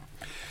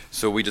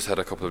So we just had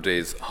a couple of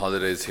days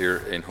holidays here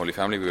in Holy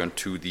Family. We went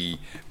to the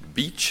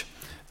beach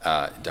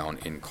down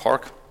in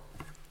Cork.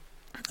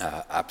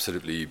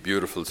 Absolutely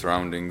beautiful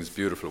surroundings,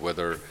 beautiful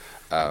weather,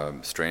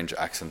 strange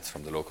accents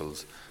from the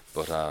locals.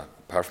 But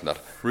apart from that,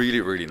 really,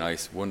 really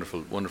nice,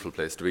 wonderful, wonderful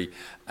place to be,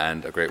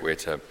 and a great way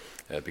to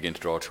begin to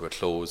draw to a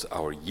close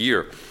our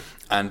year.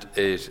 And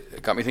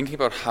it got me thinking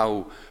about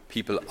how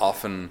people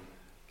often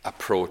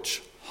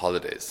approach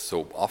holidays.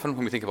 So often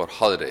when we think about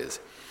holidays,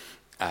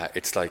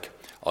 it's like,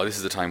 oh, this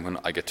is the time when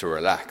I get to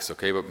relax,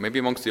 okay? But maybe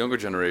amongst the younger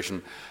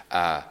generation,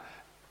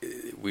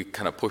 we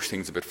kind of push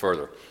things a bit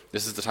further.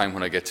 This is the time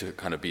when I get to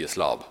kind of be a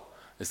slob.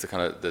 It's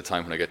the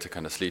time when I get to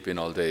kind of sleep in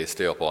all day,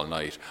 stay up all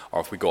night.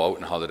 Or if we go out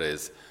on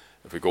holidays,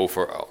 if we go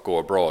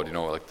abroad,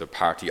 like the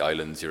party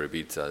islands, your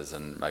Ibizas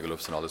and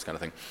Magalufs and all this kind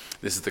of thing,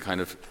 this is the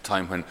kind of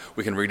time when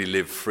we can really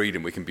live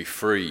freedom. We can be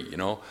free,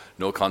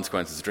 no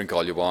consequences. Drink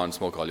all you want,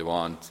 smoke all you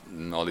want,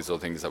 and all these other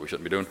things that we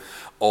shouldn't be doing.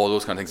 All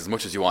those kind of things, as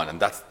much as you want, and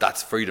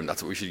that's freedom.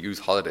 That's what we should use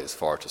holidays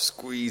for, to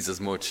squeeze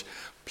as much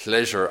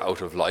pleasure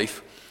out of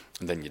life,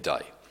 and then you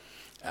die.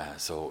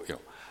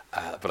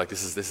 But like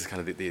this is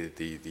kind of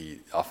the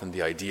often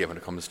the idea when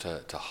it comes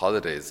to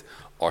holidays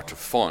or to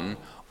fun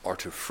or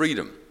to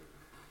freedom.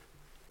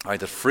 Right,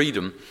 that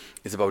freedom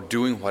is about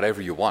doing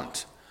whatever you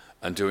want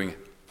and doing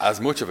as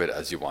much of it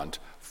as you want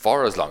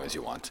for as long as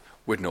you want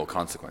with no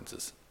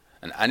consequences.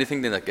 And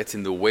anything then that gets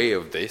in the way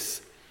of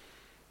this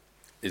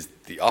is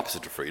the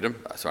opposite of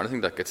freedom. So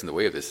anything that gets in the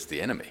way of this is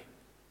the enemy.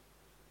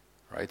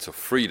 Right? So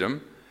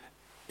freedom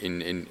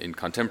in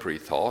contemporary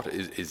thought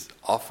is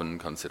often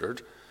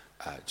considered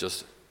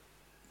just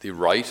the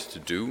right to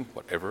do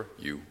whatever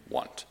you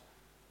want.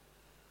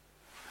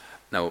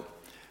 Now,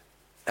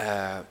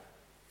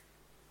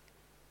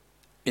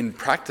 in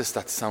practice,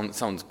 that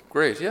sounds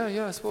great.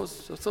 Yeah. I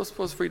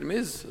suppose freedom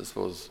is. I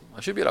suppose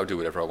I should be allowed to do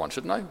whatever I want,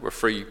 shouldn't I? We're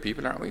free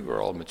people, aren't we?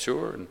 We're all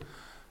mature and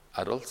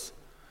adults,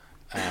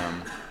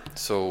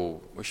 so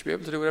we should be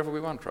able to do whatever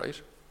we want,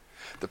 right?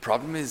 The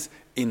problem is,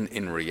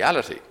 in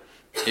reality,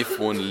 if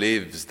one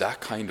lives that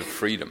kind of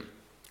freedom,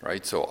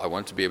 right? So I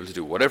want to be able to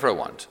do whatever I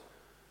want,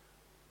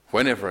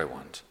 whenever I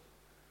want.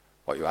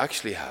 What you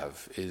actually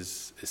have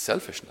is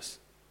selfishness,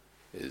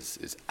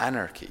 is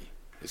anarchy,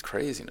 is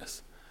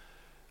craziness.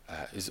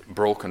 Is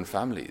broken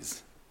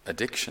families,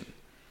 addiction,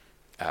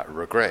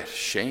 regret,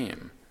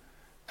 shame,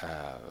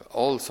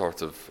 all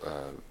sorts of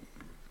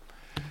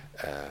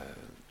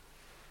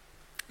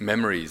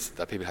memories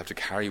that people have to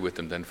carry with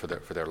them then for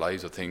their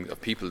lives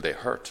of people they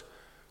hurt.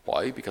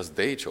 Why? Because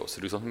they chose to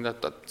do something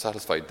that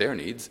satisfied their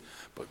needs,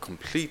 but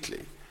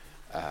completely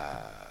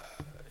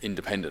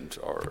independent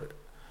or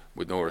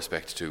with no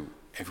respect to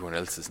everyone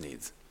else's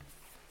needs.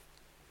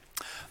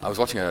 I was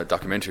watching a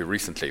documentary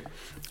recently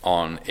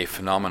on a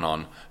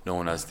phenomenon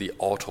known as the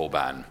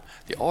Autobahn.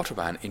 The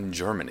Autobahn in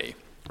Germany,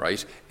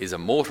 right, is a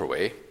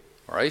motorway,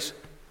 right,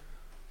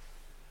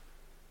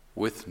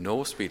 with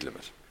no speed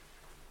limit.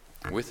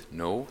 With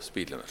no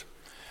speed limit.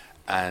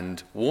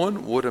 And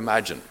one would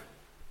imagine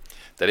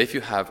that if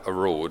you have a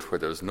road where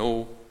there's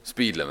no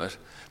speed limit,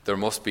 there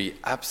must be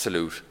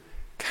absolute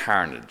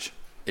carnage.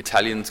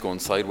 Italians going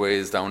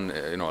sideways down,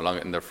 along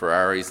in their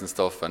Ferraris and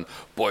stuff, and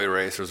boy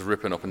racers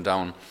ripping up and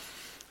down.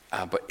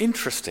 But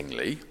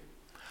interestingly,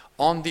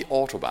 on the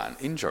Autobahn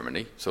in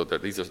Germany, so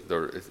that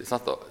it's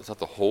not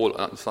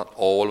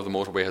all of the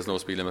motorway has no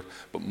speed limit,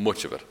 but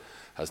much of it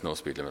has no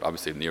speed limit.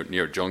 Obviously,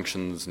 near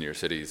junctions, near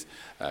cities,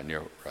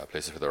 near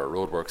places where there are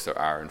roadworks, there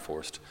are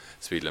enforced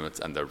speed limits,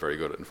 and they're very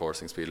good at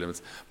enforcing speed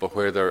limits. But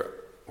where there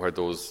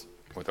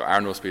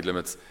are no speed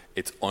limits,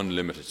 it's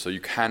unlimited. So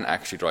you can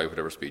actually drive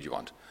whatever speed you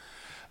want.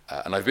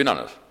 And I've been on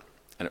it.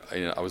 And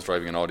I was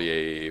driving an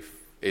Audi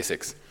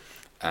A6,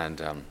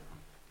 and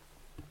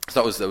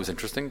so that was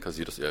interesting, because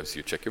you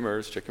check your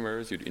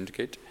mirrors, you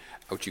indicate,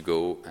 out you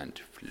go, and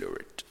floor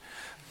it.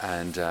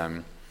 And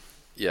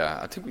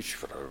I think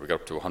we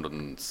got up to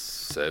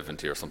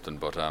 170 or something.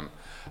 But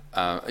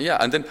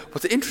and then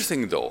what's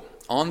interesting though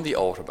on the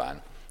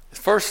Autobahn,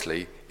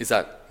 firstly, is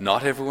that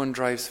not everyone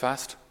drives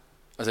fast.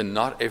 As in,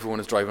 not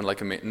everyone is driving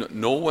like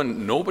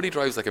nobody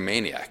drives like a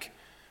maniac.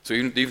 So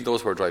even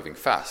those who are driving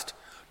fast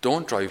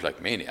don't drive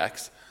like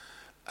maniacs.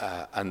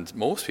 And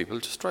most people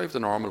just drive the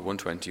normal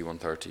 120,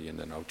 130, and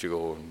then out you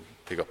go and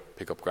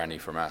pick up granny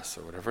for mass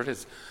or whatever it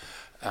is.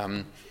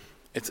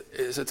 It's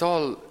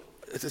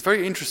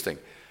very interesting,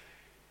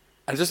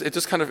 and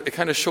it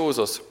kind of shows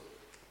us,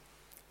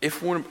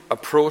 if one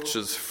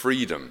approaches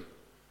freedom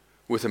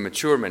with a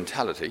mature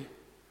mentality,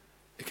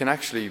 it can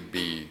actually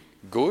be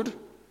good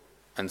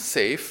and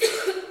safe.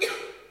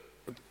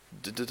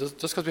 Just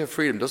because we have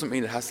freedom doesn't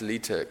mean it has to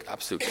lead to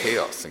absolute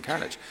chaos and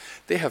carnage.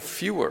 They have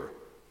fewer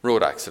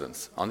road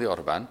accidents on the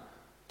Autobahn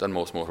than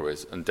most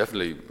motorways, and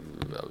definitely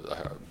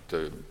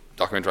the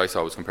documentary I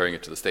saw was comparing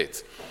it to the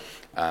States.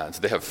 So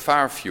they have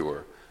far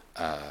fewer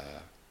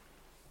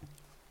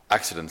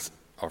accidents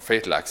or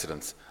fatal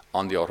accidents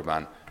on the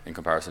Autobahn in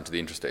comparison to the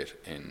interstate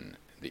in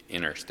the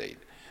interstate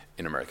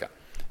in America.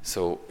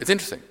 So it's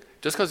interesting.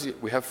 Just because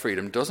we have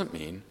freedom doesn't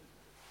mean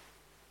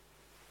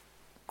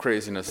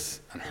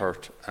craziness and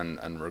hurt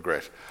and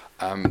regret.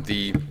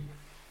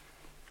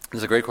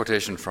 There's a great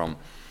quotation from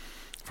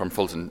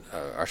Fulton,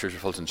 Archbishop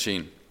Fulton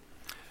Sheen,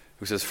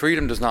 who says,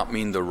 "Freedom does not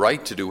mean the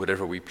right to do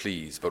whatever we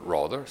please, but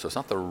rather," so it's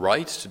not the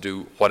right to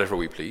do whatever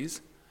we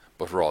please,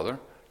 but rather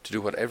to do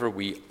whatever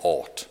we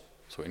ought.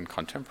 So in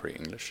contemporary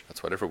English,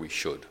 that's whatever we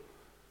should.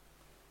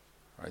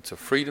 Right? So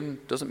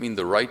freedom doesn't mean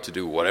the right to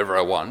do whatever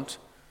I want,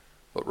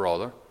 but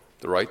rather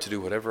the right to do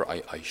whatever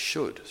I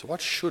should. So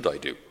what should I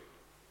do?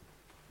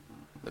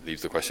 That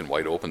leaves the question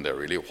wide open there,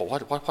 really.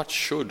 What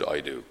should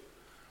I do?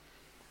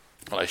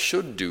 Well, I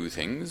should do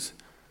things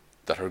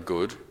that are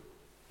good,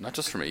 not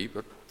just for me,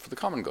 but for the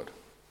common good.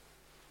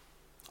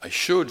 I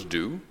should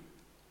do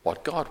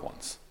what God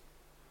wants.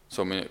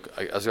 So, I mean,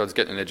 as I was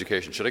getting an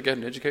education, should I get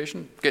an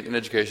education? Getting an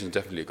education is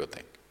definitely a good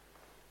thing.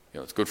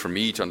 It's good for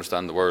me to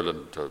understand the world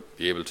and to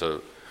be able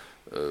to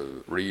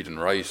read and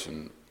write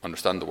and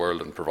understand the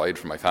world and provide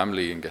for my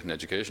family and get an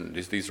education.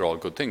 These are all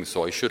good things.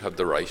 So I should have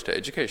the right to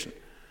education.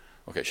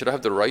 Okay, should I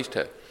have the right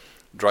to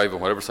drive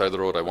on whatever side of the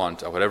road I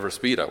want at whatever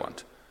speed I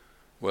want?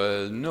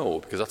 Well, no,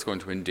 because that's going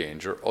to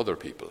endanger other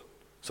people.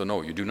 So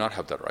no, you do not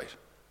have that right.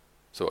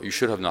 So you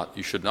should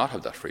not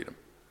have that freedom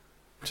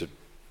to,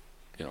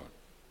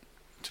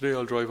 today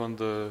I'll drive on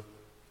the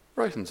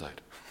right-hand side.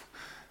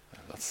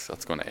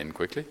 That's going to end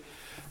quickly.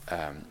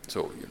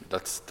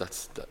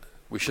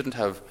 We shouldn't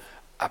have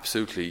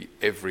absolutely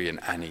every and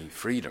any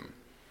freedom,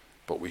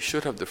 but we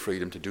should have the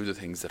freedom to do the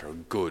things that are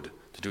good,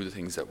 to do the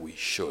things that we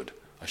should.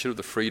 I should have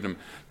the freedom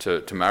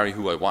to marry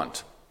who I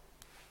want.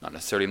 Not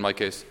necessarily in my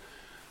case,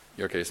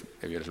 your case,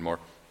 maybe a little more.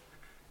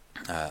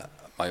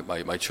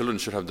 My children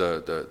should have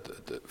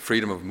the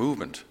freedom of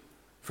movement,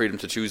 freedom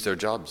to choose their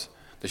jobs.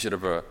 They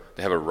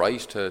have a right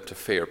to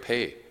fair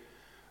pay.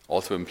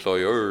 Also,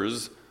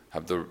 employers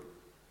have the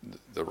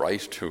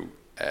right to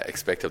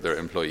expect of their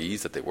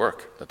employees that they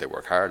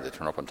work hard, they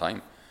turn up on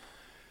time.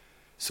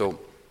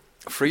 So,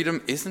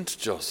 freedom isn't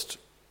just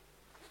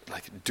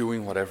like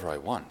doing whatever I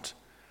want,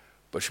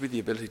 but it should be the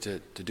ability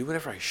to do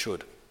whatever I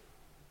should.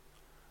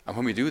 And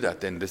when we do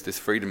that, then this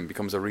freedom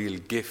becomes a real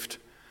gift.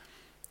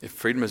 If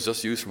freedom is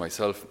just used for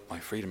myself, my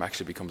freedom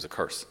actually becomes a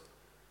curse.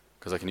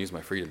 Because I can use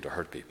my freedom to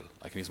hurt people.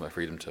 I can use my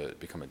freedom to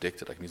become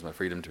addicted. I can use my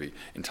freedom to be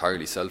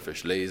entirely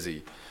selfish,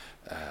 lazy,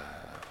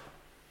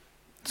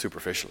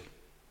 superficial.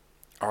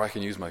 Or I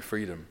can use my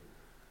freedom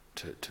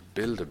to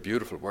build a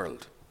beautiful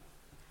world.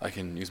 I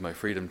can use my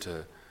freedom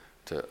to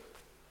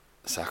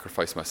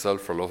sacrifice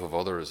myself for love of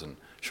others and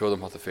show them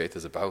what the faith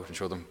is about and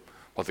show them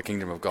what the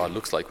kingdom of God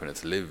looks like when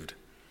it's lived.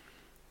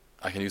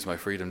 I can use my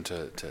freedom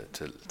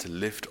to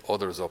lift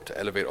others up, to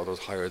elevate others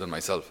higher than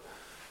myself.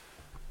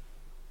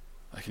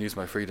 I can use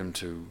my freedom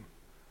to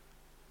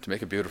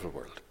make a beautiful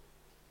world.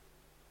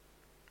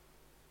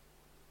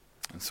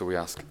 And so we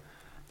ask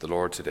the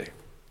Lord today,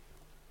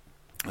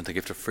 and the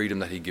gift of freedom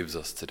that he gives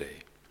us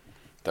today,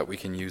 that we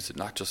can use it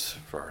not just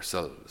for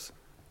ourselves,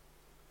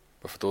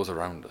 but for those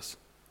around us,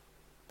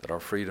 that our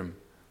freedom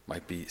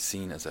might be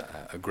seen as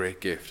a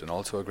great gift and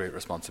also a great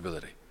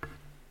responsibility.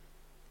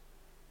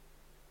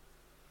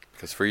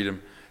 Because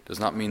freedom does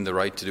not mean the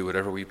right to do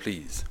whatever we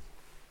please,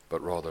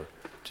 but rather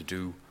to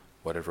do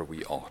whatever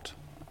we ought.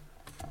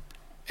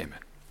 Amen.